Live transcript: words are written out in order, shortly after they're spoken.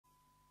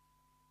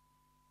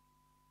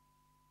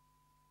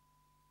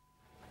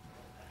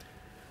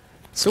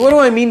So what do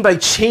I mean by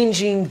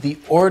changing the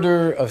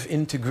order of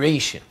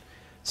integration?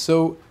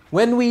 So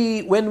when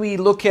we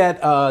look at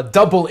a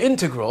double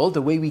integral,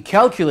 the way we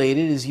calculate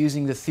it is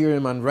using the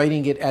theorem on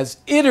writing it as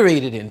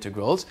iterated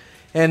integrals.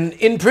 And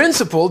in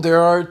principle,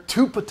 there are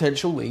two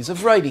potential ways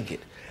of writing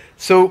it.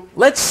 So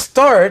let's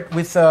start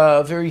with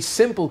a very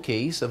simple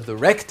case of the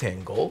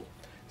rectangle.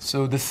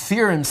 So the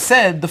theorem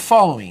said the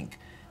following.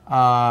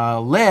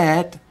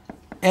 Let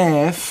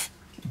f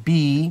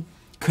be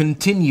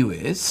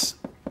continuous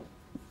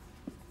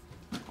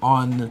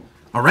on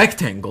a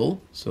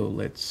rectangle. So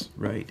let's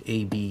write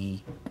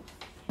AB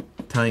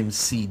times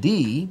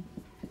CD.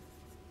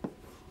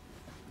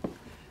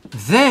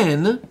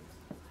 Then,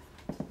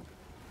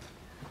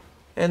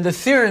 and the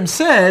theorem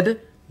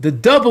said the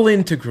double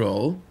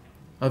integral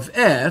of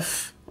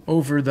f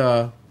over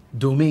the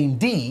domain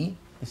D,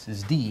 this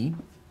is D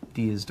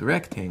is the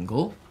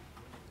rectangle,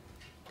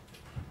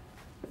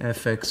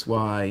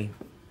 fxy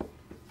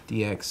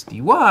dx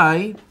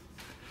dy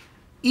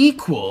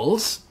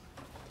equals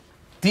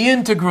the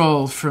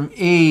integral from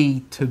a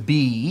to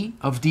b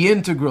of the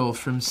integral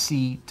from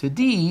c to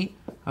d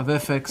of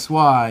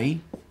fxy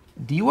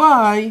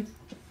dy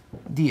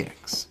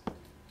dx.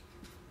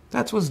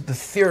 That was the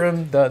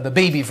theorem, the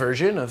baby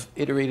version of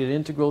iterated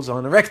integrals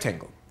on a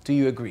rectangle. Do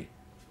you agree?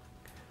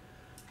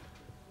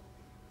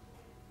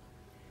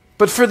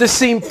 But for the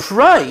same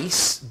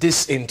price,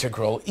 this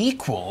integral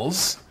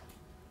equals,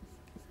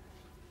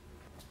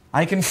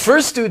 I can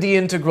first do the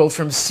integral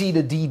from c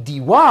to d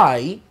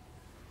dy.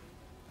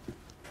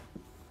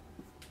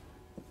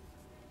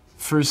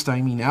 First,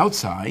 I mean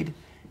outside.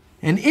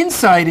 And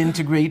inside,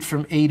 integrate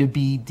from a to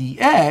b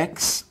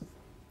dx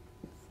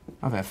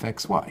of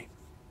fxy.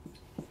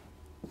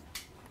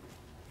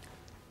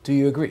 Do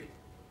you agree?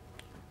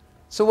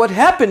 So what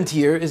happened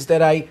here is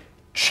that I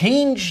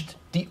changed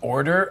the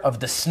order of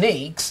the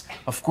snakes.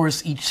 Of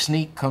course, each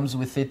snake comes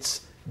with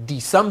its d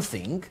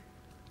something.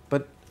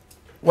 But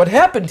what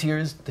happened here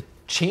is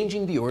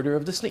changing the order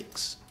of the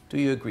snakes. Do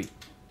you agree?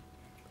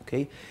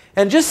 Okay?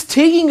 And just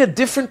taking a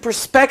different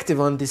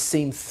perspective on this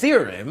same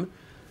theorem,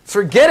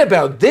 forget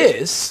about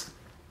this.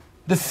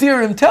 The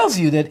theorem tells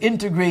you that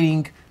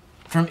integrating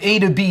from a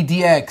to b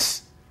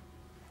dx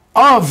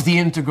of the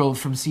integral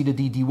from c to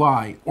d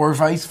dy, or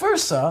vice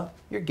versa,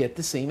 you get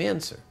the same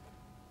answer.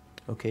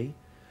 Okay?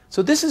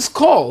 So this is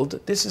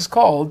called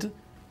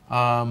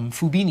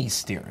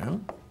Fubini's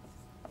theorem.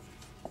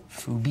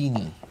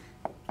 Fubini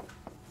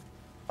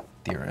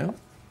theorem.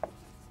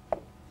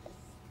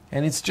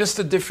 And it's just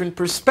a different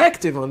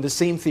perspective on the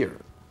same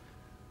theorem.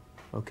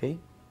 Okay?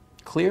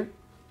 Clear?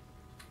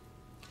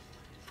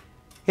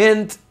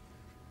 And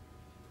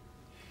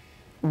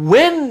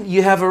when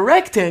you have a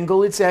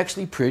rectangle, it's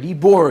actually pretty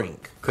boring,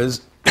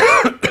 because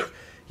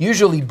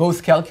usually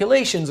both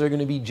calculations are going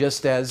to be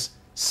just as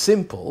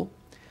simple,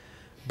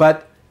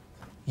 but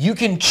you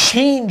can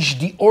change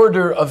the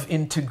order of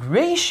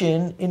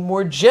integration in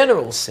more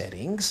general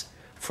settings.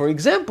 For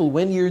example,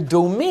 when your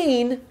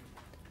domain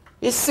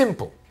is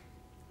simple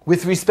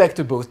with respect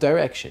to both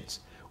directions,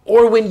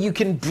 or when you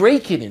can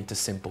break it into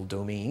simple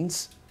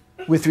domains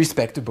with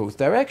respect to both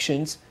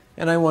directions,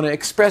 and I want to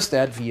express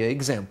that via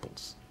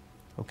examples.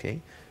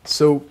 Okay,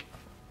 so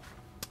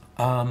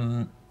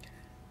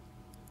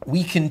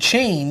we can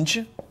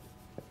change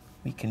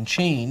the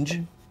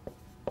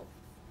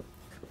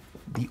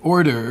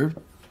order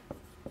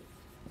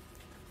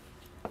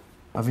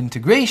of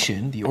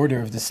integration, the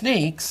order of the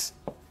snakes,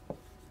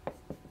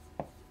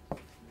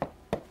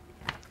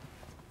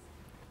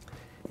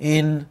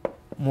 in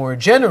more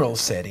general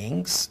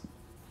settings.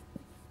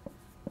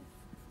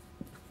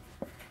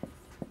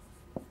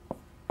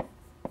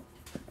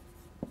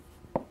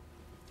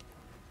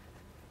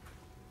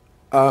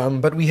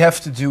 But we have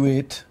to do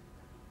it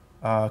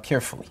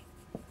carefully,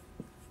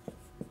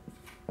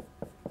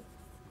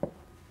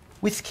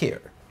 with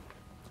care,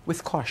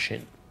 with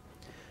caution.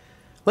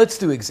 Let's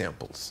do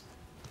examples.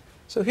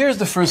 So here's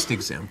the first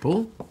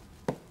example.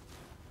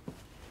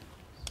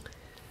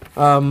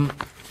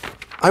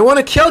 I want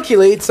to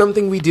calculate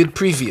something we did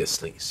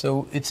previously.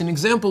 So it's an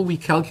example we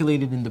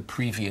calculated in the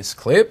previous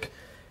clip.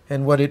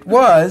 And what it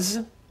was,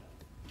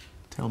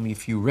 tell me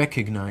if you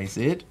recognize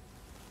it.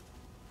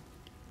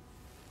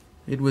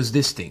 It was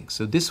this thing.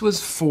 So this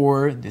was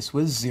 4, this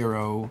was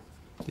 0,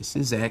 this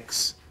is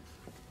x,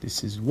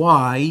 this is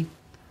y.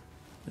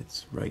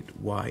 Let's write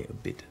y a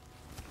bit,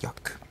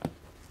 yuck,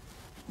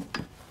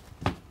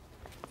 a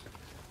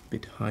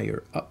bit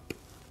higher up.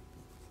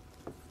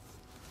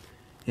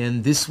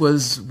 And this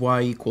was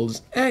y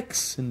equals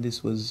x, and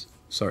this was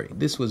y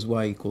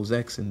equals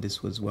x, and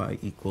this was y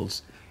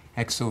equals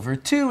x over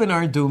 2, and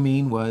our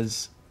domain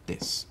was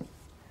this.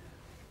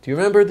 Do you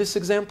remember this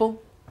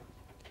example?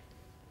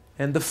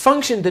 And the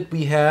function that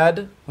we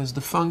had was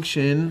the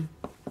function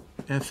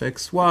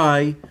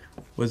fxy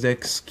was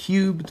x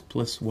cubed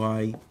plus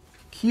y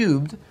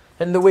cubed.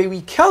 And the way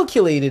we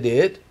calculated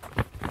it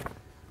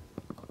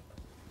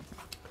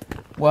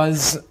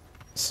was,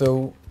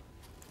 so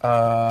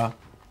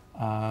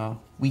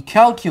we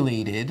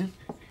calculated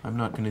I'm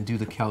not going to do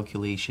the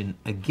calculation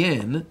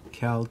again.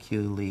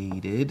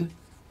 Calculated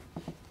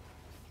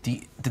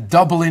the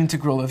double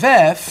integral of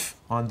f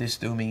on this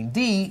domain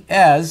D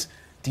as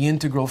the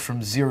integral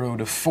from 0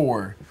 to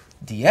 4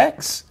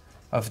 dx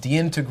of the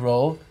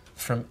integral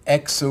from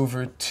x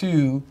over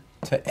 2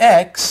 to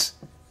x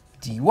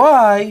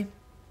dy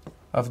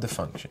of the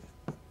function.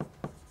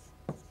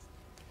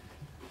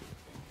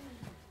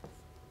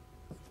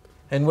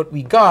 And what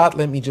we got,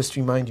 let me just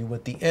remind you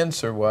what the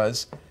answer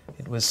was.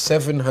 It was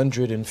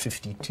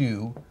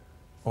 752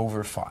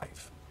 over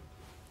 5.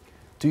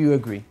 Do you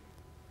agree?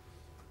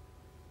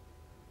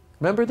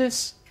 Remember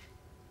this?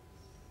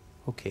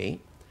 Okay.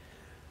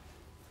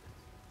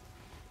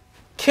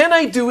 Can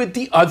I do it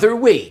the other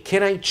way?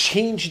 Can I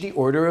change the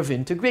order of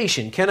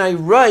integration? Can I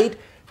write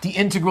the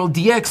integral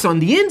dx on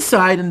the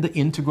inside and the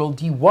integral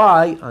dy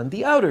on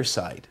the outer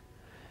side?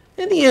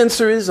 And the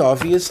answer is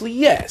obviously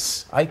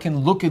yes. I can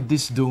look at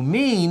this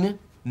domain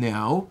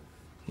now,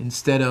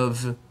 instead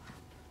of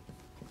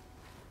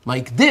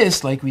like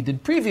this, like we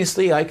did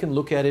previously, I can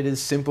look at it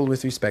as simple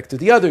with respect to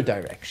the other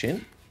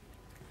direction.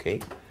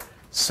 Okay,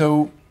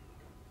 so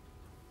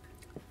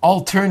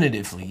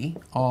alternatively,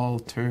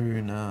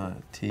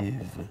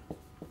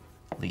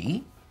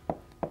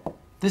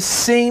 the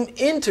same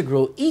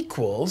integral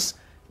equals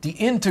the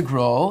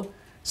integral.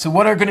 So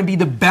what are going to be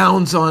the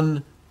bounds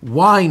on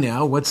y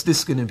now? What's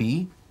this going to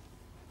be?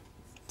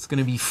 It's going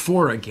to be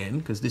 4 again,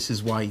 because this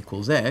is y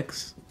equals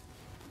x.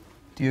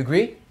 Do you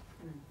agree?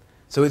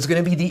 So it's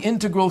going to be the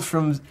integral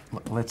from,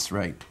 let's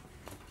write,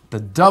 the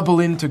double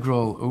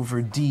integral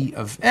over d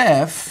of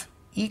f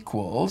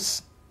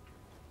equals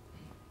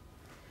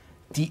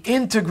the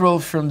integral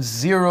from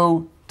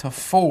 0 to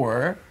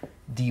 4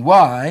 dy,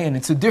 and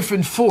it's a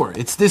different 4.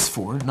 It's this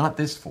 4, not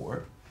this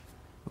 4.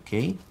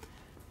 Okay?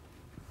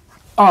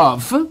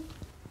 Of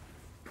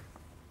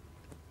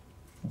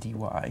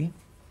dy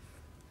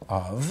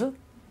of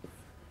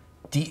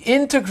the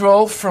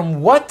integral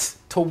from what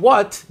to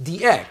what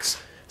dx.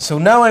 So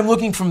now I'm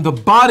looking from the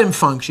bottom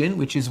function,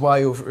 which is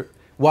y over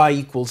y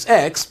equals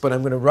x, but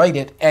I'm going to write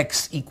it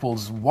x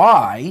equals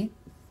y.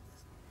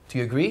 Do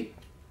you agree?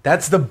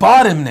 That's the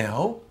bottom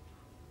now,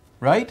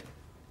 right?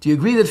 Do you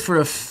agree that for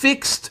a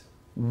fixed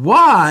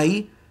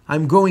y,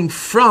 I'm going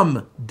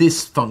from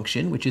this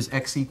function, which is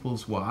x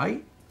equals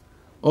y,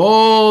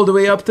 all the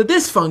way up to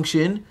this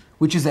function,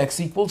 which is x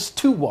equals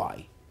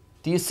 2y.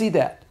 Do you see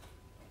that?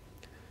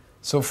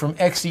 So from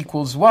x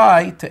equals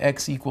y to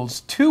x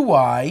equals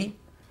 2y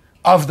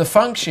of the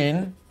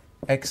function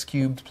x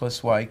cubed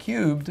plus y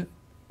cubed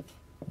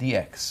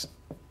dx.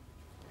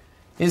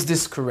 Is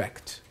this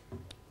correct?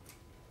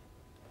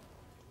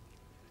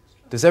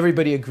 Does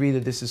everybody agree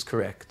that this is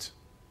correct?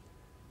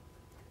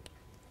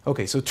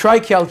 Okay, so try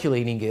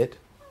calculating it,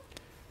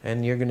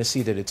 and you're going to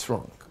see that it's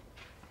wrong.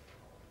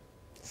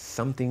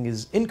 Something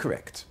is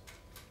incorrect.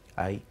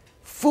 I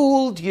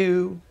fooled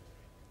you.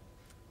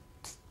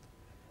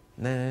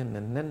 Na, na,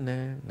 na,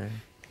 na, na.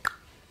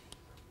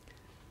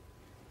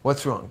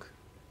 What's wrong?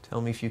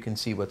 Tell me if you can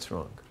see what's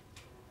wrong.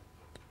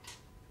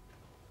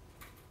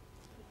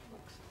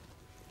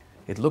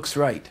 It looks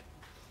right.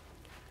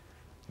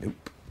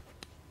 Nope.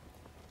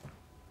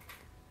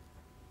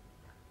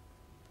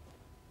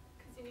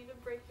 Because you need to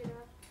break it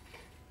up.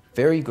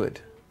 Very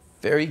good.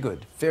 Very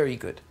good. Very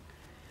good.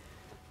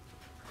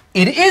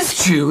 It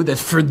is true that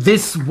for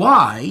this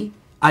y,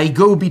 I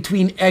go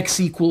between x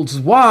equals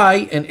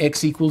y and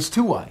x equals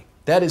 2y.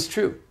 That is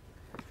true.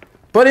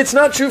 But it's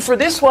not true for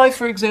this y,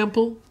 for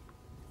example.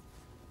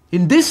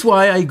 In this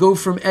y, I go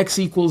from x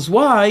equals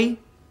y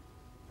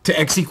to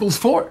x equals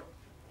 4.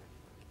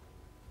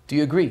 Do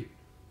you agree?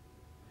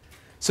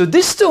 So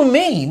this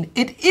domain,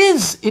 it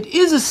is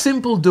a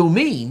simple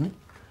domain,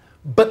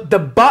 but the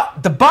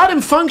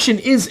bottom function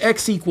is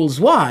x equals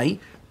y,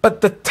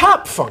 but the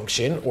top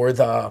function, or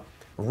the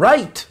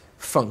right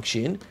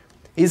function,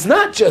 is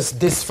not just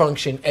this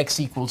function x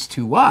equals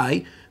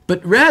 2y,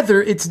 but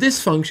rather it's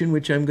this function,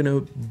 which I'm going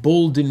to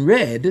bold in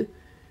red.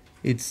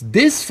 It's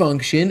this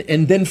function,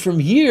 and then from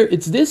here,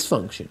 it's this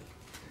function.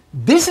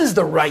 This is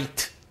the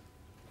right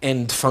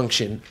end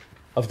function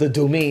of the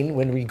domain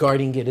when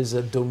regarding it as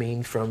a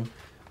domain from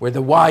where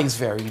the y's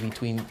vary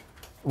between,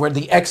 where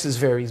the x's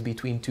varies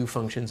between two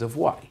functions of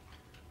y.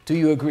 Do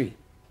you agree?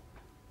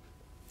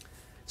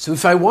 So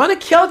if I want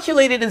to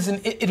calculate it as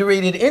an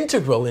iterated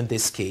integral in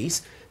this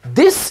case,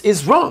 this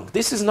is wrong.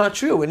 This is not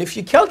true. And if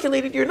you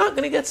calculate it, you're not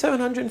going to get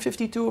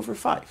 752 over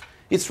 5.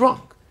 It's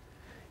wrong.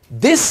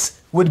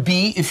 This would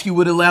be if you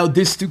would allow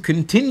this to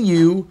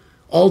continue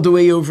all the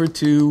way over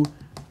to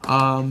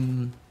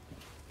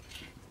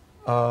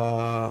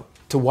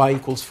y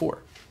equals 4.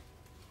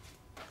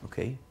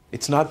 Okay?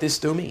 It's not this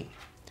domain.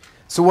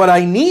 So what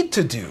I need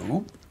to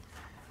do,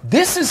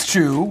 this is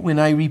true when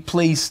I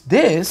replace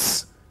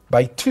this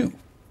by 2.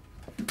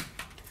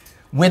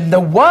 When the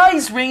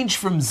y's range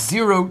from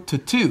 0 to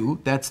 2,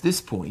 that's this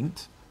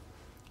point.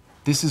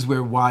 This is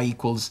where y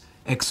equals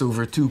x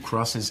over 2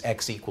 crosses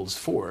x equals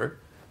 4.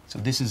 So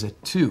this is a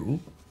 2.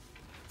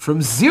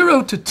 From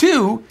 0 to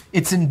 2,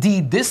 it's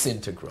indeed this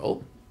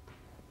integral.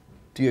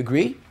 Do you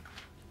agree?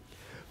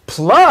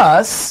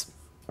 Plus,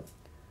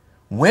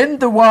 when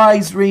the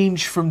y's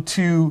range from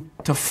 2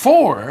 to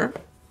 4,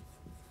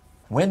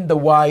 when the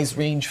y's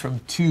range from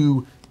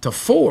 2 to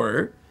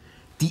 4,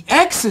 the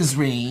x's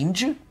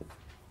range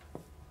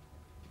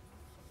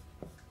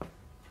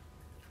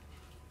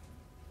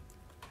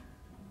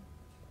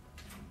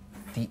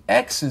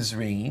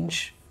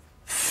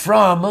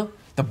from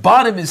the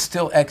bottom is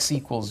still x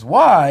equals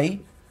y,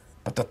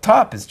 but the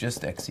top is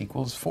just x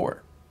equals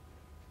 4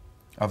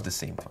 of the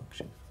same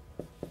function.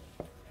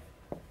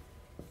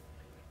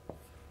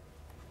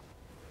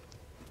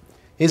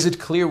 Is it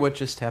clear what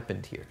just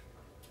happened here?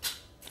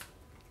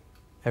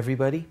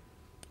 Everybody?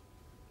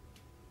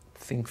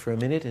 Think for a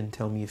minute and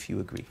tell me if you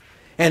agree.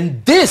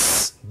 And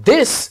this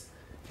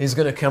is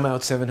going to come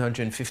out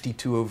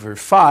 752 over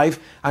 5.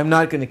 I'm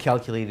not going to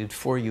calculate it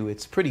for you.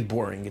 It's pretty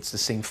boring. It's the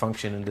same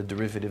function, and the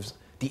derivatives,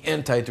 the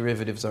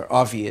antiderivatives are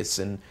obvious.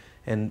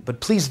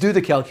 But please do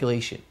the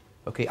calculation.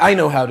 Okay, I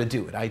know how to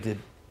do it. I did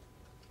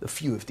a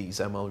few of these.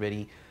 I'm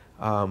already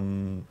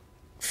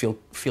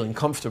feeling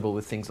comfortable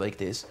with things like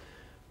this.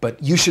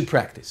 But you should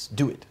practice.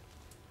 Do it.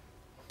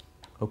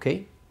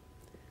 Okay?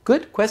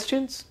 Good?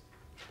 Questions?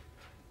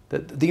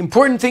 The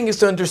important thing is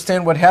to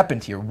understand what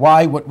happened here.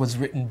 Why what was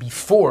written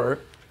before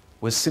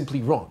was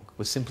simply wrong,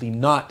 was simply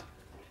not,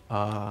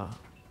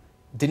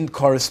 didn't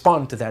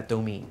correspond to that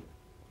domain.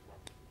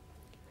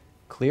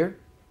 Clear?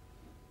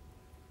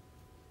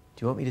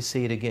 Do you want me to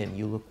say it again?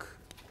 You look...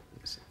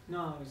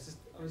 No,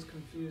 I was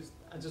confused.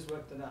 I just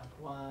worked it out.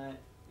 Why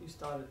you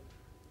started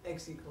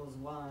x equals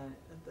y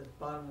at the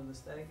bottom of the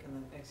stake and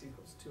then x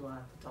equals 2y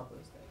at the top of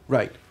the stake.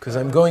 Right, because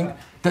I'm going...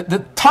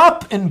 The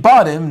top and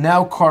bottom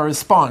now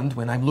correspond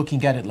when I'm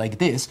looking at it like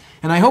this,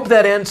 and I hope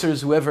that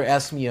answers whoever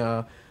asked me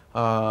a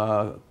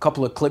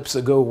couple of clips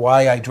ago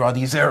why I draw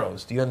these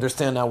arrows. Do you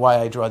understand now why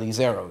I draw these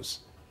arrows?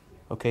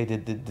 Okay,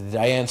 did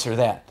I answer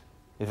that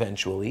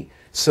eventually?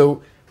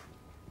 So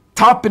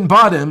top and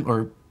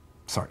bottom,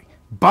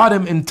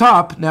 bottom and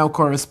top now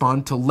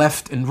correspond to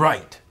left and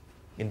right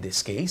in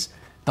this case.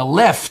 The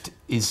left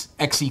is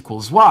x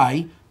equals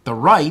y, the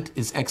right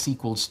is x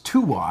equals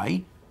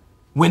 2y,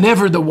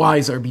 whenever the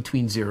y's are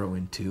between 0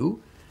 and 2,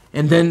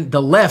 and then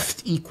the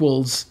left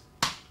equals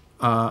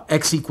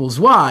x equals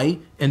y,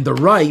 and the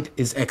right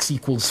is x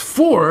equals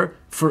 4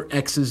 for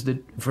y's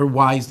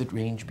that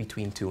range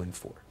between 2 and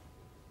 4.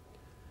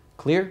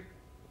 Clear?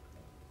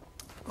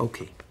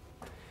 Okay.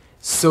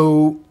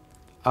 So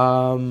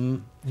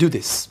do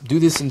this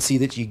and see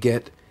that you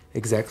get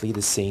exactly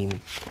the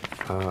same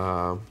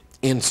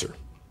answer.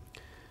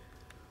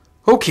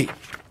 Okay.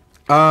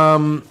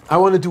 I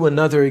want to do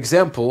another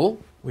example,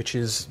 which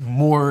is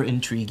more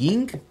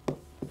intriguing.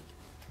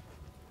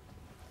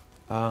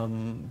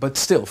 But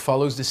still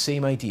follows the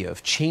same idea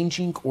of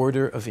changing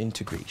order of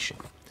integration.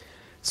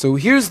 So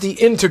here's the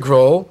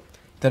integral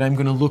that I'm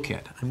going to look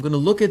at. I'm going to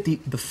look at the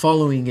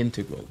following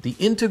integral. The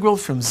integral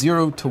from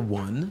 0 to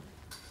 1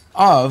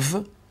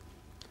 of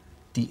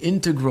the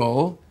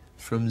integral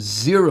from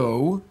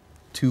 0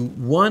 to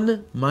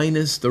 1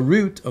 minus the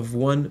root of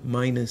 1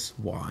 minus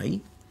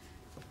y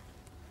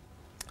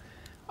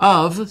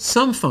of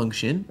some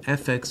function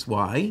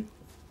fxy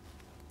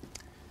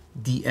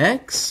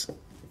dx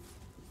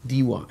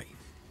dy.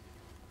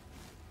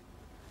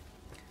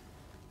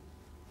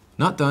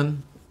 Not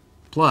done.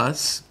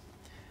 Plus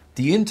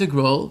the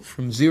integral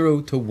from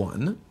 0 to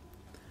 1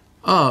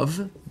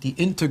 of the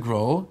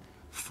integral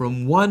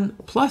from 1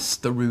 plus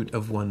the root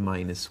of 1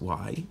 minus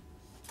y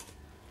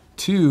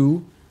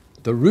to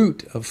the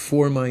root of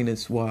 4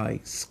 minus y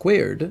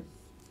squared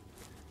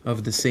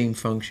of the same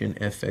function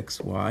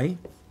fxy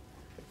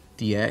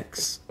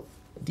dx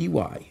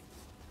dy.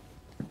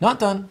 Not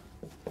done.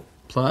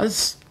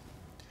 Plus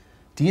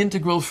the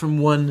integral from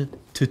 1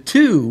 to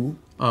 2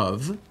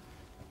 of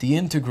the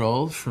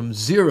integral from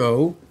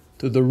 0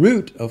 to the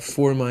root of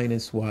 4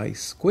 minus y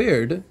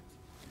squared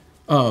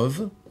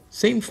of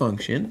same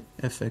function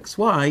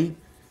fxy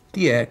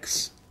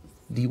dx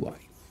dy.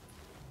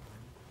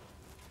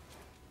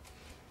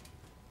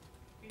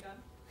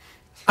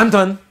 I'm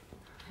done.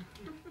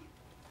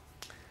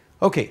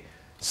 Okay,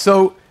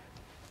 so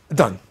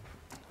done.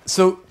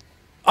 So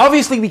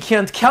obviously we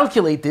can't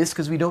calculate this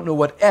because we don't know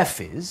what f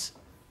is.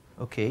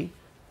 Okay,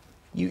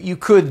 you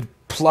could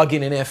plug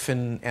in an f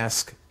and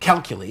ask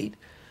calculate,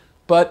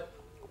 but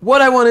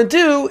what I want to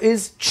do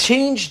is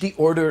change the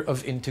order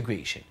of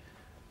integration.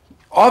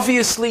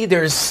 Obviously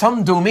there's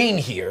some domain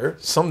here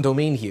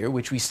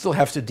which we still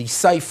have to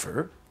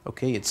decipher.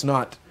 Okay, it's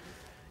not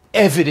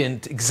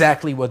evident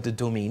exactly what the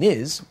domain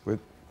is.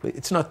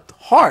 It's not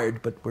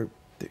hard, but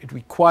it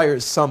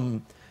requires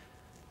some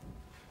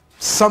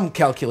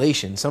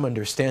calculation, some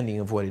understanding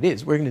of what it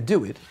is. We're going to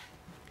do it.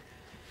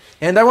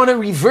 And I want to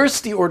reverse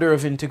the order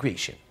of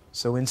integration.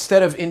 So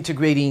instead of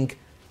integrating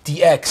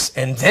dx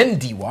and then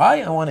dy,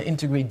 I want to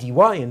integrate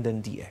dy and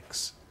then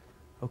dx.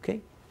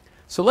 Okay?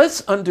 So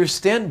let's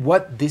understand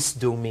what this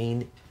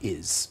domain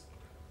is.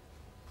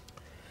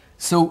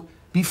 So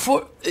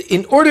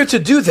In order to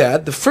do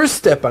that, the first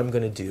step I'm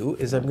going to do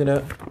is I'm going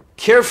to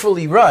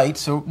carefully write,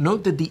 so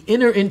note that the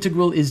inner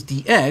integral is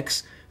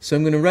dx, so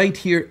I'm going to write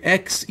here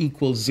x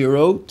equals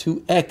 0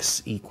 to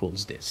x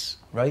equals this,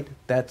 right?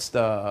 That's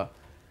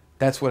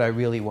what I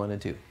really want to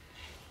do,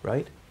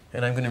 right?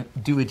 And I'm going to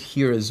do it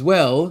here as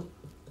well.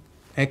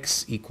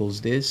 X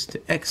equals this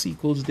to x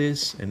equals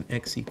this, and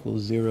x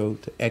equals 0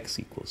 to x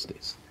equals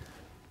this.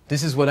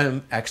 This is what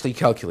I'm actually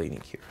calculating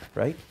here,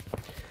 right?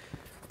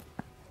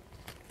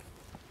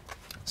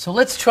 So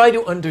let's try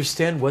to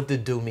understand what the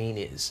domain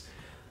is.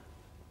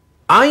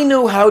 I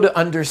know how to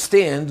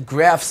understand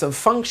graphs of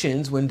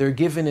functions when they're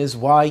given as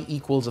y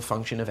equals a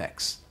function of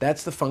x.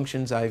 That's the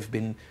functions I've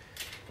been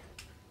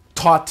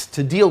taught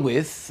to deal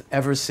with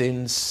ever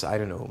since, I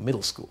don't know,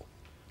 middle school,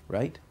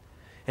 right?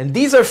 And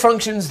these are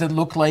functions that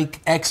look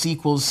like x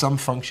equals some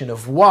function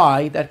of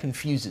y. That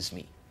confuses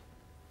me.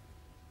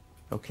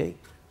 Okay?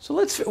 So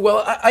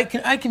I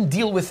can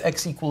deal with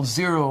x equals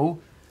 0.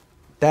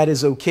 That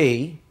is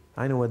okay.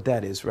 I know what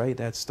that is, right?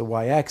 That's the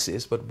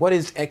y-axis. But what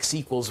is x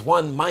equals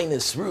 1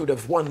 minus root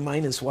of 1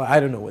 minus y? I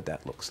don't know what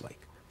that looks like.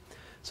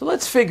 So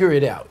let's figure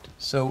it out.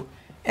 So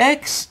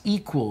x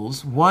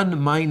equals 1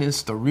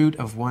 minus the root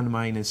of 1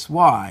 minus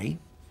y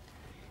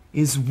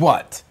is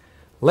what?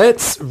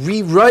 Let's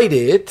rewrite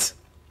it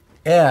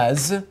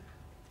as,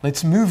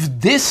 let's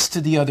move this to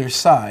the other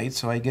side.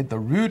 So I get the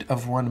root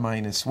of 1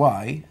 minus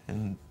y,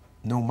 and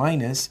no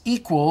minus,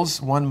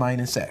 equals 1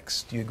 minus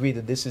x. Do you agree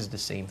that this is the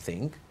same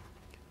thing?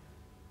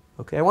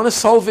 Okay, I want to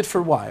solve it for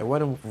y. I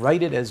want to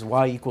write it as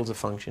y equals a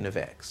function of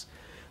x.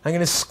 I'm going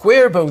to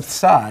square both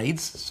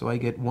sides, so I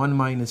get 1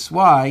 minus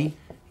y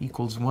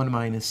equals 1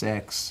 minus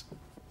x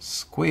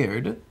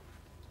squared.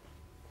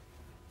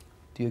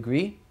 Do you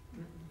agree?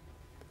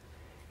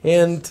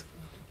 And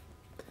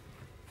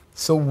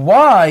so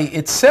y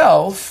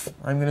itself,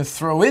 I'm going to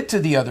throw it to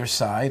the other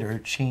side, or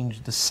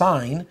change the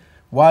sign.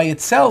 Y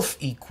itself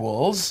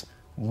equals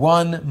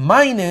 1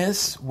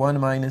 minus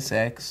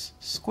x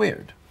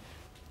squared.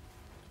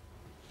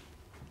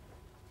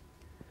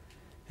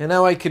 And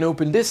now I can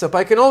open this up.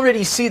 I can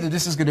already see that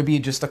this is going to be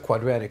just a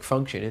quadratic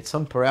function. It's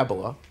some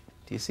parabola.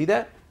 Do you see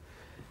that?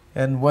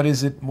 And what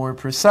is it more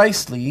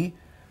precisely?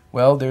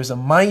 Well, there's a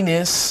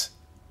minus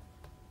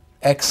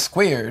x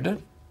squared.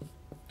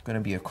 It's going to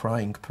be a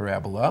crying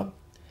parabola.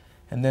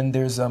 And then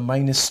there's a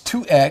minus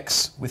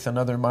 2x with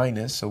another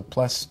minus, so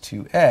plus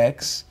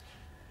 2x.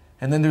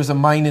 And then there's a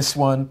minus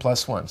 1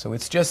 plus 1. So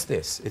it's just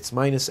this. It's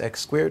minus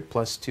x squared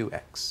plus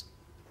 2x.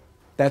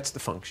 That's the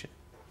function.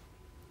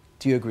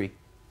 Do you agree?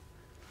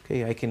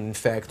 Okay, I can in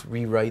fact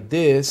rewrite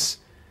this.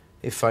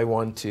 If I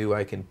want to,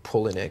 I can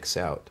pull an x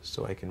out.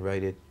 So I can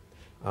write it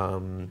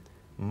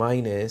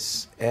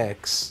minus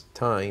x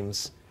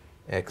times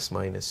x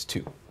minus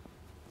 2.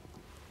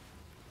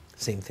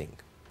 Same thing.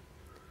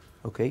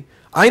 Okay,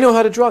 I know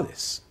how to draw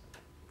this.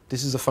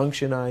 This is a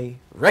function I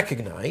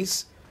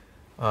recognize.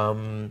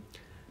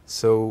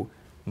 So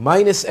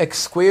minus x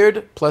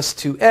squared plus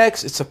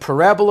 2x, it's a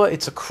parabola,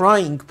 it's a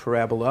crying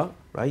parabola,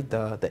 right?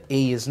 The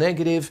a is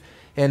negative,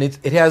 and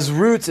it has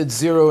roots at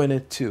 0 and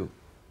at 2.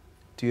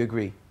 Do you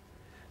agree?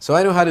 So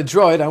I know how to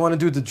draw it. I want to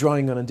do the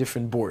drawing on a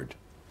different board,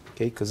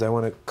 okay? Because I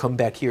want to come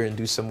back here and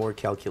do some more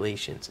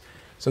calculations.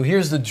 So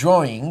here's the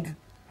drawing.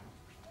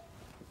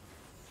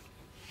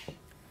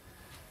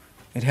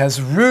 It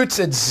has roots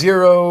at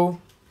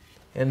 0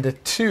 and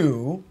at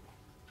 2.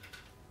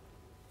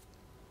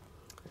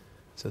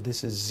 So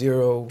this is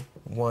 0,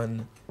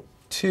 1,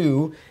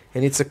 2,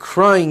 and it's a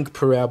crying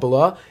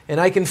parabola. And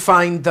I can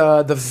find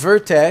the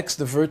vertex.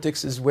 The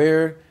vertex is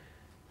where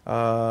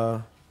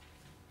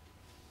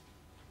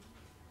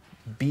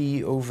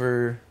b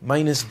over,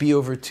 minus b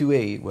over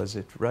 2a, was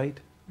it, right?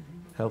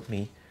 Mm-hmm. Help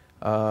me.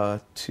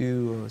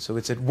 2, so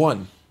it's at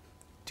 1.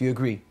 Do you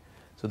agree?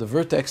 So the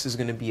vertex is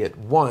going to be at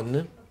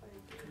 1.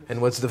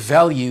 And what's the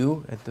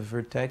value at the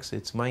vertex?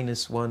 It's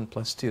minus 1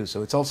 plus 2.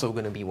 So it's also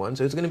going to be 1.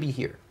 So it's going to be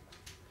here.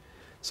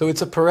 So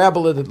it's a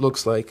parabola that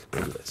looks like,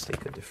 maybe let's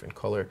take a different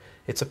color.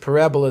 It's a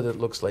parabola that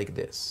looks like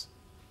this.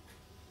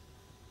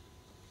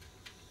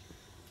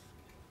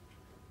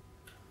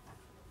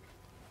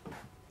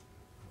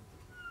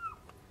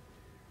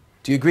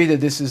 Do you agree that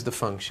this is the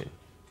function?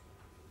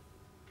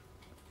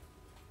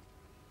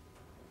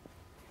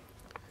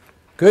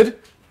 Good?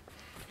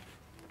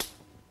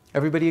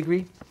 Everybody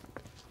agree?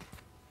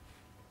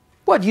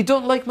 What, you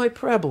don't like my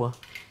parabola?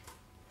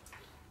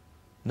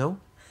 No?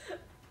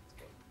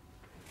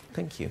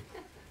 Thank you.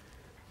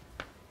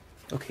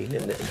 Okay,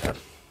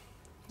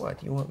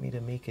 what, you want me to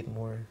make it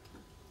more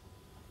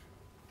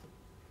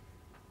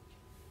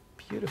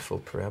beautiful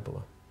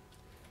parabola?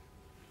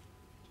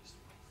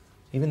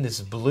 Even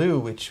this blue,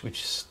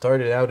 which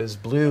started out as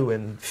blue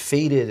and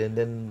faded, and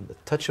then a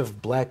touch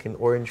of black and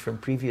orange from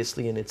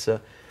previously, and it's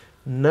a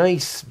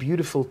nice,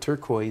 beautiful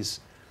turquoise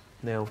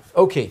now.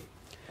 Okay,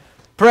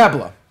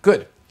 parabola,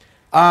 good.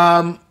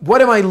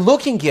 What am I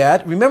looking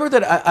at? Remember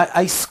that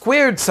I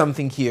squared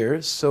something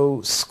here,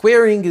 so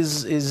squaring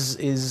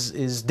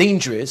is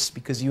dangerous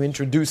because you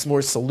introduce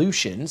more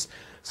solutions.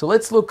 So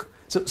let's look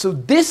So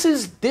this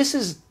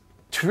is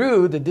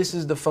true that this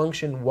is the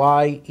function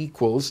y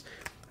equals,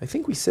 I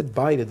think we said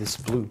bye to this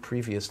blue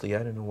previously.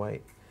 I don't know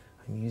why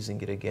I'm using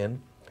it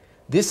again.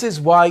 This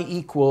is y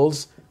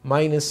equals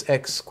minus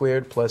x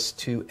squared plus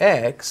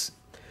 2x.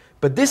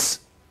 But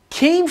this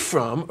came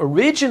from,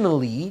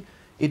 originally,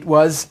 it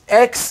was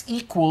x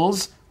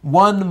equals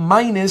 1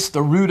 minus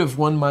the root of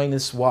 1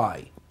 minus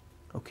y.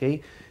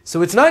 Okay?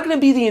 So it's not going to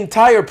be the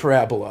entire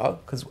parabola,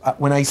 because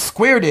when I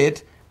squared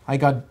it, I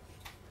got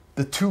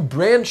the two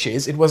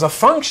branches. It was a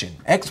function.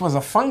 X was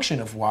a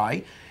function of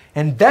y.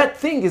 And that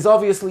thing is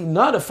obviously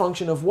not a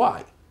function of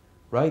y.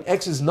 Right?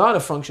 X is not a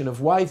function of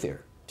y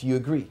there. Do you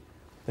agree?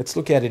 Let's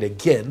look at it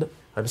again.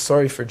 I'm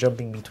sorry for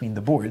jumping between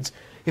the boards.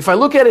 If I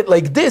look at it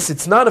like this,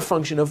 it's not a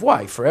function of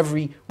y. For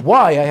every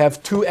y, I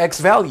have two x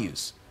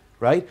values,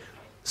 right?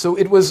 So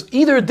it was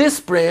either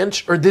this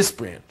branch or this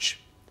branch.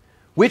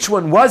 Which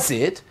one was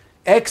it?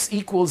 X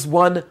equals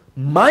 1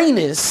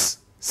 minus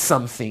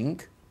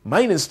something,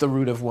 minus the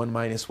root of 1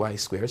 minus y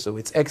squared. So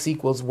it's x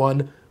equals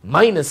 1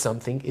 minus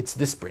something. It's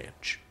this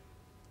branch.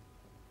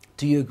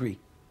 Do you agree?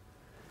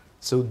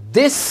 So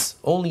this,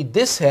 only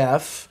this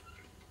half,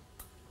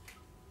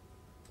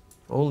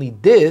 only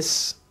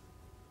this,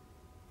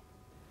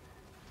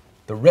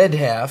 the red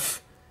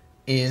half,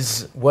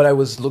 is what I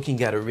was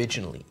looking at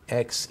originally.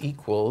 X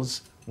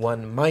equals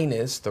 1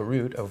 minus the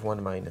root of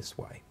 1 minus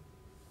y.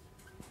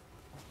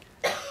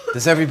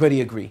 Does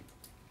everybody agree?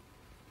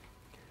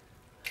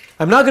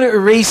 I'm not going to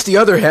erase the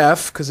other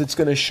half because it's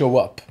going to show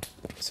up.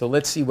 So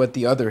let's see what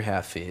the other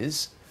half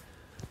is.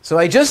 So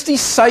I just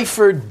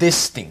deciphered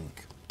this thing.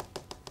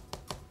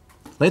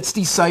 Let's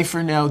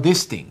decipher now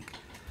this thing.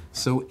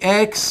 So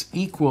x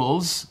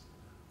equals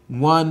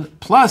 1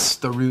 plus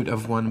the root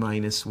of 1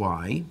 minus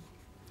y.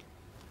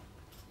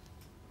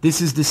 This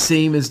is the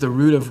same as the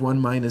root of 1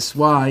 minus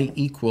y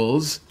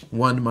equals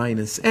 1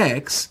 minus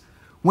x.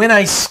 When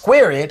I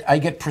square it, I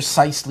get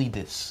precisely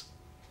this.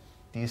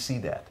 Do you see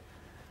that?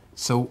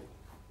 So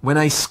when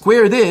I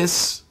square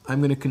this, I'm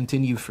going to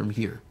continue from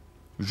here.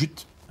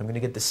 I'm going to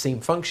get the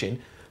same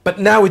function, but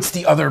now it's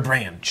the other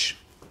branch.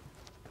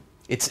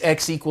 It's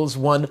x equals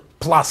 1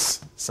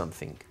 plus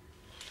something.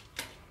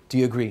 Do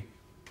you agree?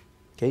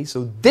 Okay,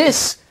 so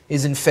this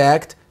is in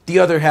fact the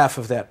other half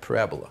of that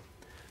parabola.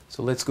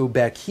 So let's go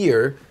back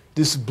here.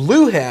 This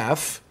blue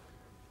half,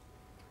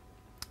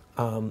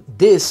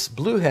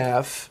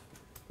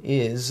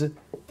 is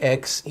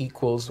x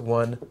equals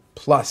 1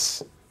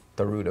 plus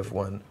the root of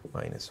 1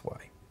 minus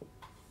y.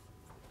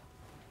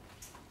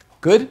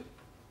 Good?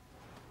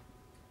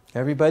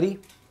 Everybody?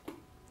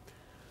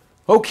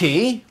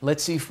 Okay,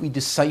 let's see if we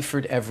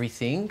deciphered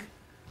everything.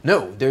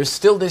 No, there's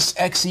still this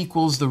x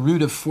equals the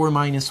root of 4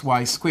 minus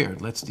y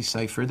squared. Let's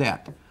decipher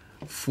that.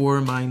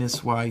 4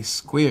 minus y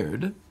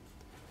squared.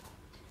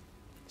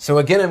 So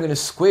again, I'm going to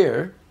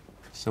square.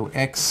 So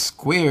x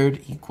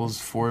squared equals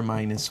 4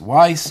 minus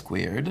y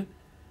squared.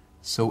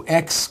 So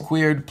x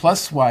squared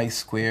plus y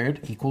squared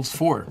equals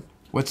 4.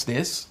 What's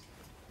this?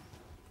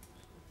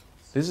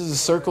 This is a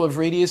circle of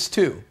radius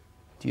 2.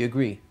 Do you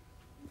agree?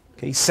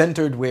 Okay,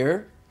 centered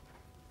where?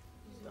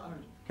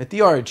 At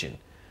the origin.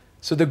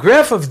 So the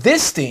graph of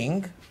this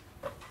thing,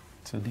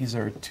 so these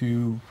are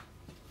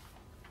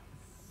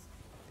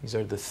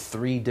the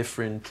three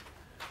different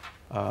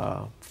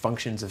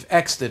functions of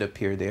x that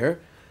appear there.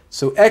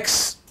 So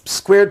x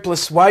squared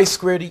plus y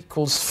squared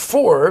equals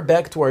 4,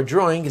 back to our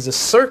drawing, is a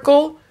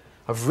circle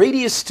of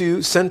radius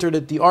 2 centered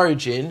at the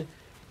origin.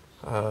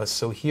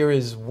 So here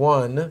is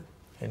 1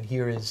 and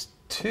here is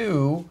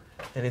 2,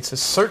 and it's a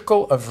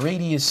circle of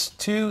radius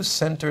 2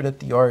 centered at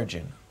the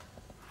origin.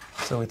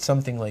 So it's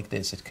something like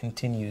this. It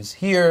continues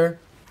here,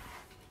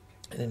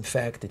 and in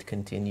fact it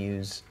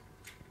continues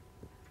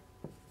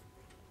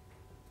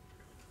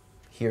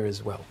here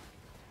as well.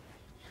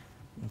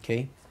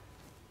 Okay?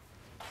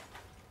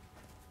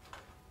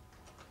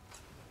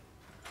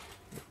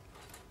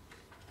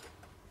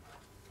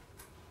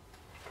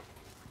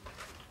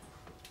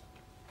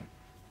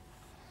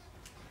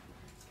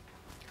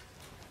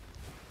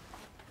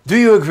 Do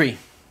you agree?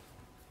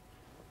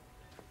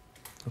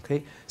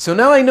 Okay, so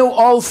now I know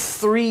all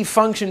three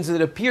functions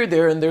that appear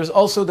there, and there's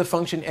also the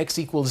function x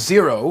equals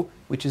 0,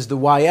 which is the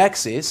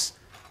y-axis,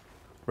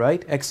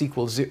 right? X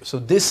equals 0. So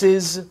this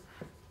is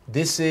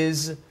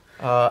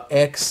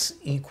x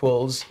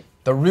equals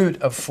the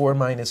root of 4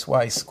 minus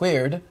y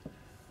squared.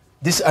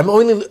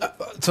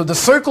 So the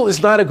circle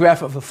is not a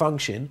graph of a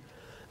function,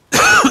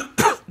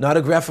 not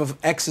a graph of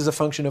x as a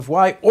function of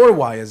y or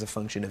y as a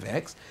function of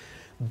x.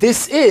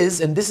 This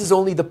is, and this is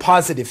only the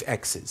positive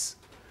x's.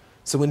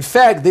 So in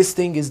fact, this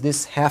thing is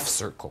this half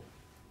circle,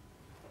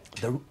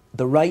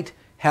 the right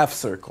half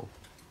circle,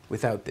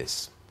 without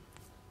this.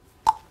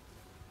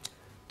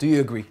 Do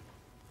you agree?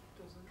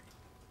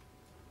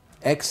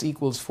 X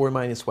equals 4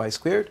 minus y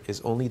squared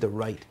is only the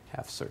right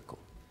half circle.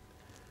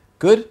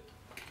 Good?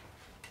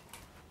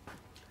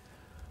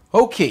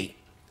 Okay,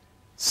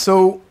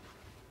 so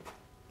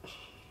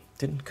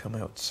didn't come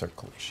out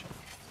circle-ish.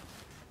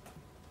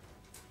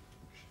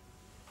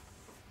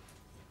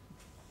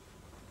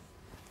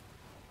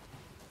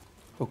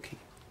 Okay.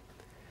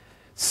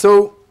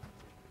 So,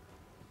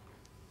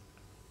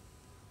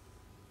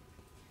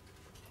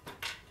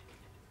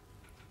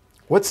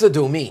 what's the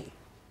domain?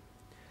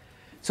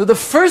 So the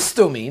first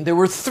domain, there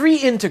were three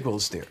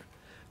integrals there.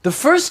 The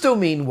first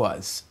domain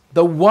was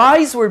the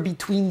y's were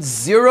between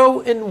 0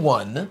 and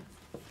 1.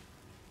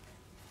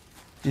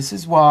 This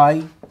is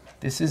y,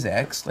 this is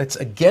x. Let's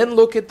again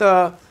look at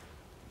the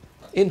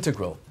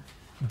integral.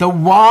 The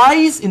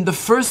y's in the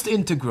first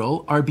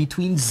integral are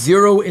between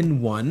 0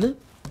 and 1,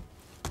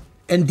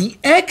 and the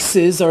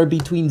x's are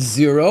between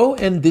 0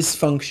 and this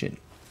function.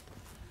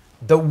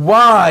 The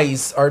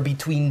y's are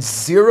between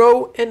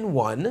 0 and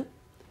 1,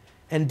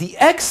 and the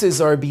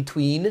x's are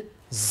between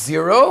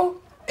 0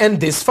 and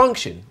this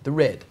function, the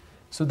red.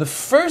 So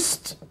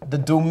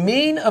the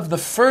domain of the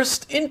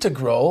first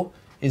integral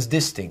is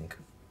this thing.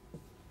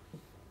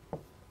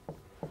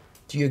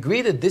 Do you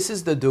agree that this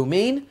is the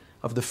domain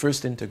of the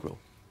first integral?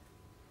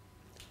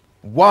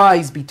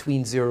 Y's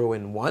between 0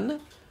 and 1.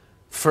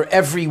 For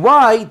every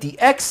y, the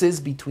x is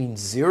between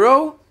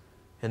 0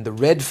 and the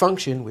red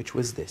function, which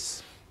was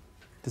this.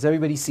 Does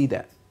everybody see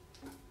that?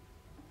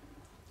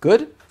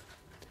 Good?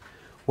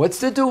 What's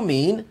the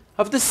domain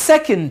of the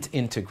second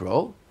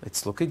integral?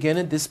 Let's look again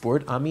at this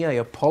board. Ami, I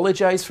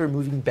apologize for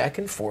moving back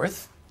and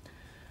forth.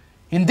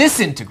 In this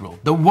integral,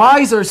 the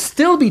y's are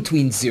still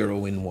between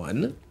 0 and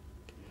 1.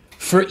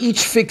 For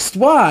each fixed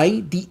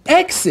y, the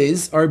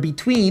x's are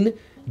between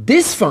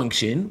this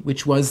function,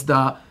 which was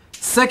the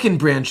second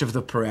branch of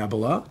the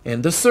parabola,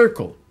 and the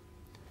circle.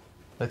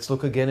 Let's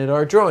look again at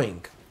our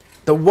drawing.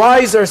 The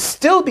y's are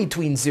still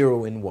between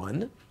 0 and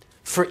 1.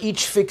 For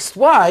each fixed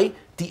y,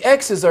 the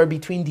x's are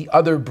between the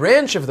other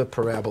branch of the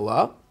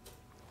parabola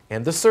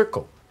and the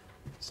circle.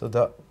 So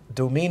the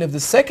domain of the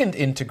second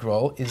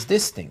integral is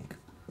this thing.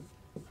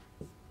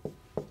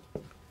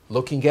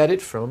 Looking at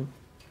it from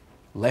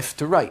left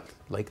to right,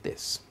 like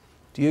this.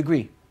 Do you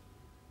agree?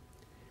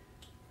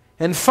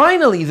 And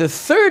finally, the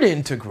third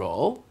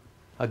integral,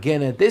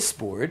 again at this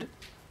board,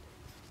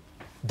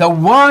 the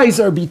y's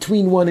are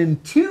between 1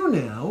 and 2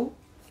 now,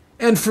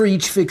 and for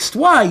each fixed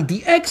y,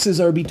 the x's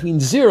are between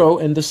 0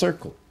 and the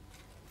circle.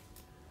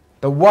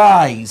 The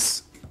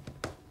y's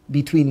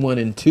between 1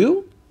 and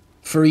 2,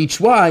 for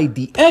each y,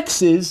 the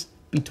x's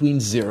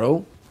between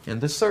 0 and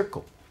the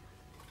circle.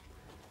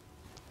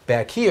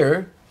 Back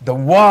here, the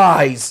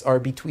y's are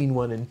between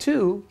 1 and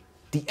 2,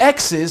 the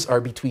x's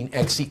are between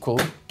x equal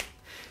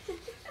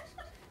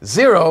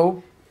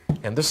 0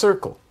 and the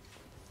circle.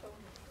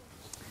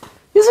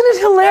 Isn't it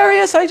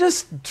hilarious? I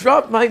just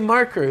dropped my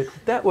marker.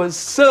 That was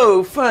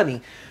so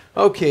funny.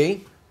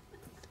 Okay.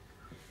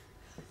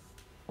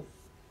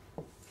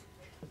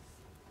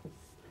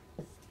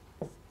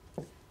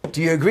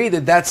 Do you agree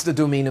that that's the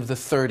domain of the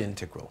third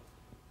integral?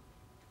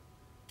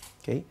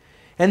 Okay.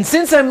 And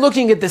since I'm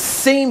looking at the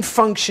same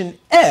function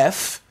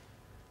f,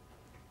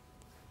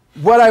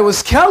 what I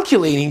was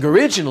calculating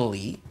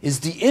originally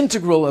is the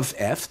integral of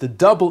f, the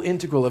double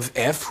integral of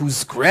f,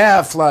 whose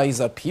graph lies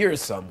up here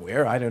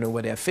somewhere. I don't know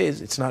what f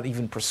is. It's not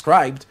even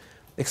prescribed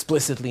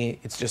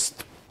explicitly. It's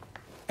just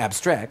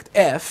abstract.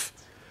 F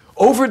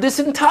over this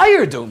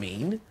entire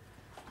domain.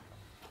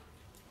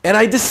 And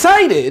I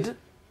decided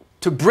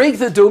to break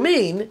the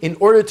domain in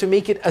order to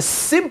make it a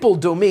simple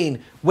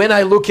domain. When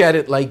I look at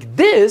it like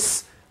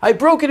this, I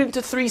broke it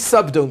into three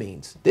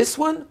subdomains. This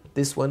one,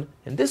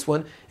 and this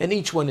one, and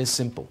each one is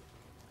simple.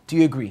 Do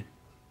you agree?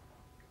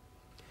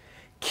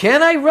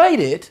 Can I write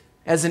it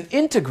as an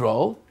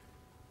integral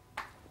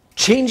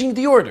changing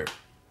the order?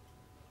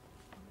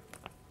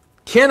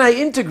 Can I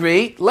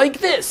integrate like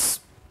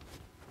this?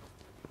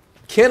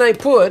 Can I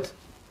put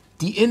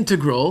the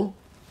integral,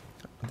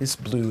 this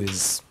blue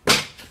is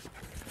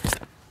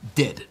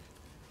dead,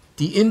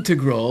 the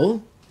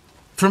integral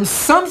from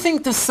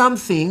something to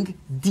something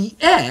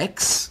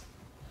dx,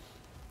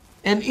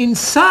 and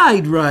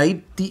inside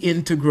write the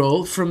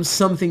integral from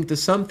something to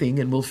something,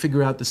 and we'll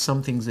figure out the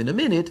somethings in a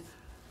minute,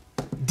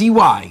 dy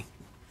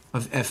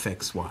of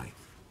fxy.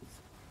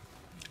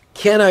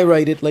 Can I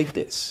write it like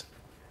this?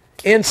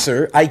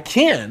 Answer, I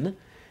can.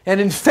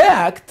 And in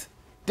fact,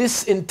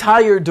 this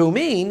entire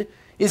domain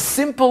is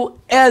simple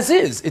as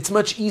is. It's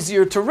much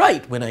easier to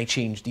write when I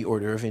change the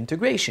order of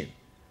integration.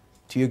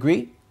 Do you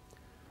agree?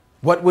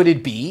 What would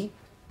it be?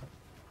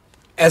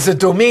 As a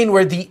domain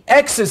where the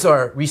x's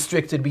are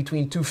restricted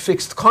between two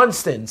fixed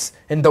constants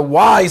and the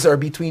y's are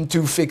between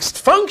two fixed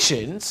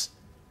functions,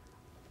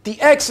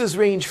 the x's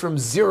range from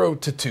 0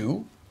 to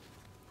 2,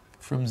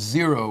 from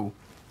 0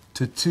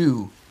 to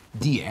 2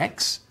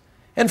 dx.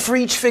 And for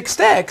each fixed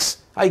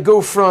x, I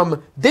go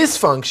from this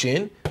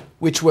function,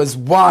 which was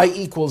y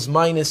equals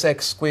minus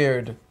x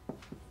squared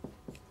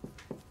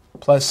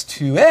plus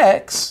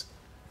 2x,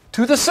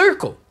 to the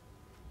circle.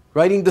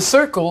 Writing the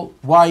circle,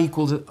 y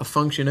equals a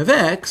function of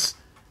x,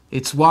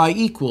 it's y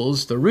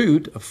equals the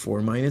root of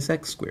 4 minus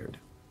x squared.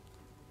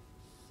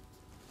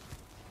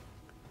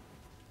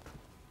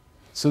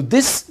 So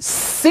this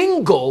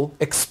single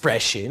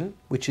expression,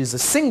 which is a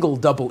single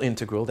double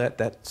integral,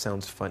 that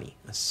sounds funny,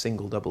 a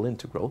single double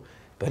integral.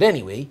 But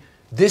anyway,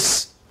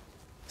 this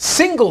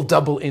single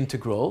double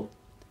integral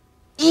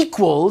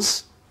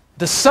equals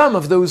the sum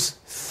of those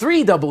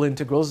 3 double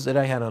integrals that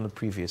I had on the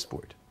previous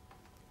board.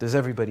 Does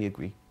everybody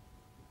agree?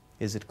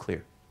 Is it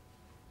clear?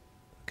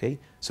 Okay,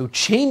 so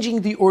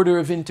changing the order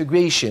of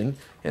integration,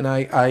 and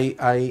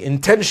I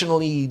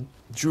intentionally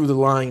drew the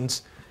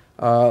lines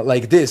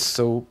like this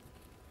so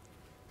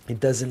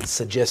it doesn't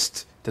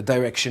suggest the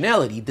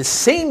directionality. The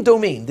same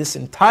domain, this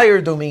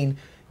entire domain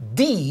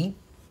D,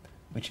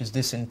 which is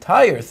this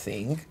entire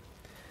thing,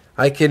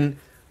 I can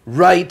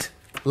write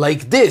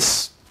like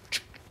this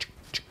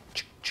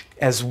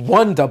as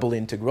one double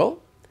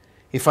integral.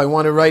 If I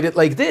want to write it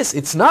like this,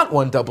 it's not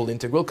one double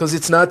integral because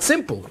it's not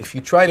simple. If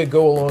you try to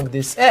go along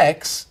this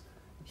x,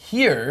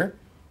 here,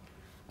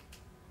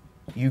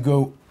 you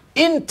go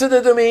into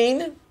the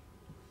domain,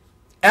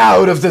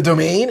 out of the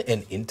domain,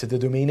 and into the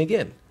domain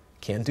again.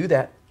 Can't do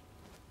that.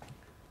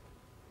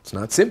 It's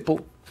not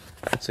simple.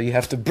 So you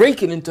have to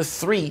break it into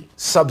 3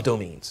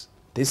 subdomains.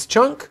 This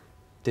chunk,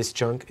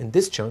 and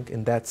this chunk,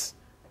 and that's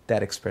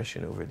that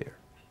expression over there.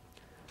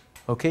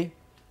 Okay?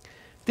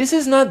 This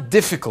is not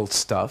difficult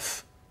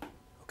stuff.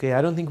 Okay,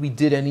 I don't think we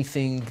did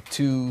anything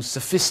too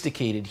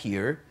sophisticated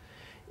here,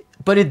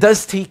 but it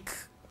does take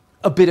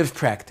a bit of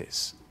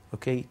practice,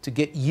 okay, to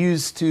get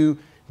used to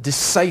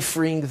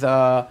deciphering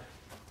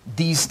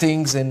these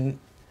things and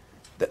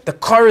the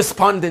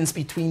correspondence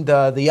between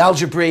the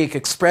algebraic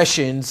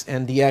expressions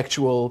and the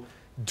actual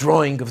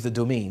drawing of the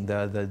domain,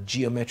 the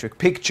geometric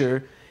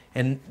picture,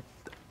 and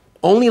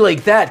only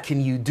like that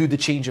can you do the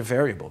change of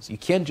variables. You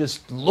can't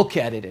just look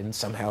at it and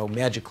somehow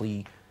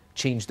magically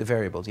change the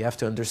variables. You have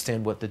to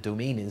understand what the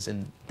domain is,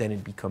 and then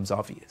it becomes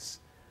obvious.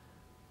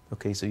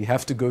 Okay, so you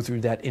have to go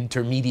through that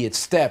intermediate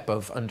step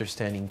of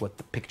understanding what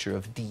the picture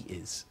of D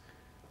is.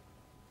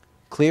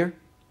 Clear?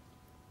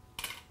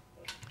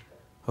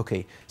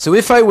 Okay, so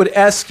if I would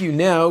ask you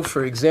now,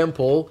 for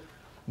example,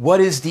 what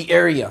is the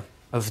area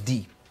of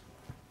D?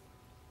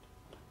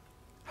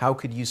 How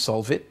could you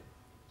solve it,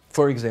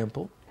 for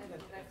example?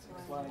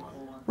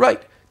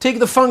 Right, take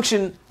the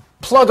function,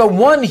 plug a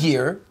 1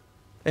 here,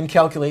 and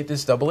calculate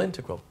this double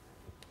integral.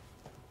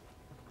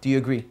 Do you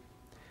agree?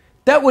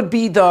 That would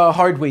be the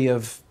hard way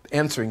of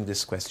answering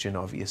this question,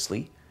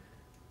 obviously.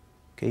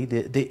 Okay,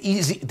 the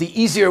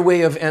easier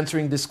way of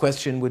answering this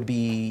question would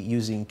be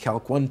using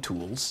Calc 1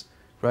 tools,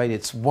 right?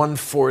 It's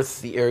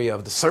 1/4 the area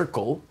of the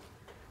circle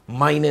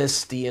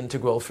minus the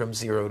integral from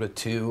 0 to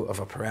 2 of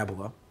a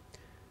parabola.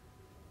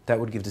 That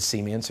would give the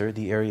same answer,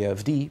 the area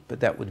of D, but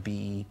that would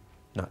be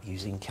not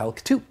using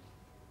Calc 2.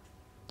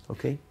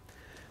 Okay?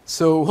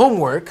 So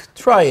homework,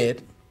 try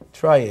it.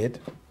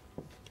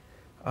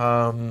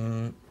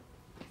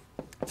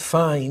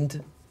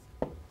 Find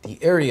the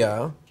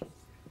area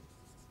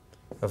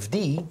of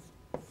D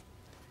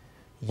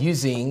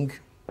using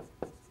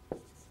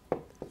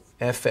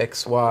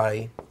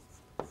fxy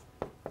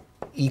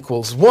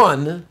equals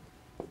 1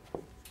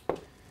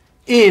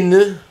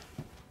 in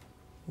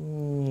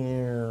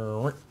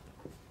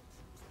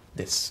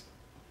this.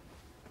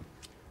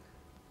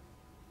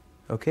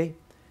 Okay?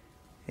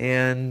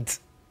 And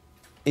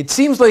it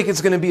seems like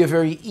it's going to be a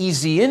very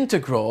easy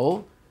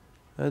integral.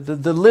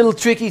 The little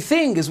tricky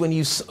thing is when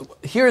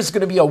here is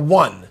going to be a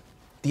 1.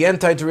 The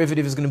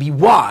antiderivative is going to be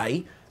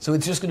y, so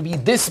it's just going to be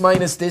this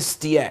minus this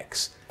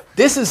dx.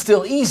 This is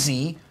still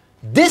easy.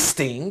 This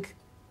thing,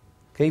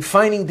 okay,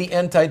 finding the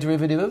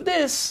antiderivative of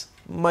this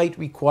might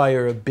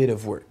require a bit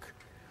of work.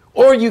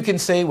 Or you can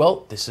say,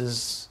 well, this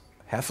is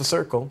half a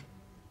circle.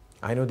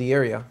 I know the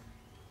area,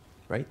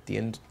 right?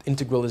 The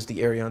integral is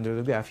the area under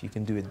the graph. You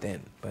can do it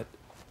then, but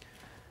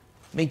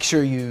make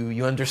sure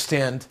you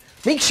understand.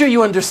 Make sure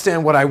you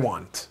understand what I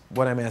want,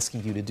 what I'm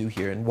asking you to do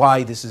here, and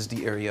why this is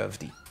the area of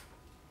D.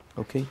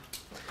 Okay?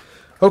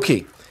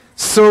 Okay,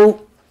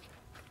 so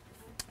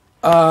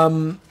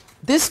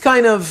this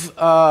kind of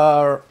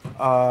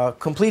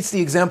completes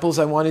the examples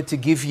I wanted to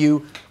give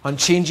you on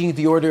changing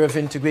the order of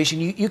integration.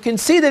 You can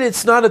see that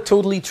it's not a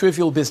totally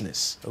trivial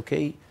business,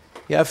 okay?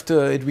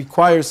 It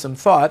requires some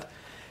thought.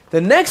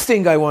 The next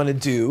thing I want to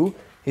do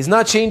is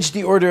not change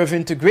the order of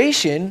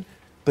integration,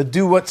 but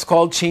do what's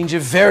called change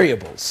of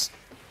variables,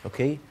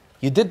 okay?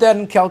 You did that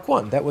in Calc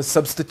 1. That was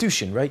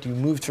substitution, right? You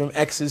moved from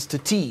x's to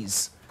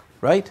t's,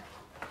 right?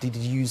 Did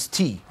you use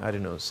t? I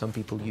don't know. Some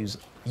people use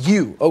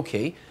u.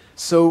 Okay.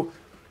 So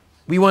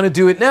we want to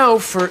do it now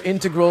for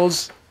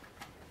integrals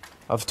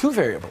of 2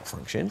 variable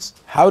functions.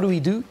 How do we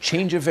do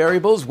change of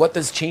variables? What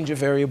does change of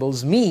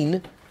variables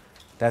mean?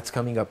 That's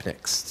coming up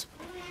next.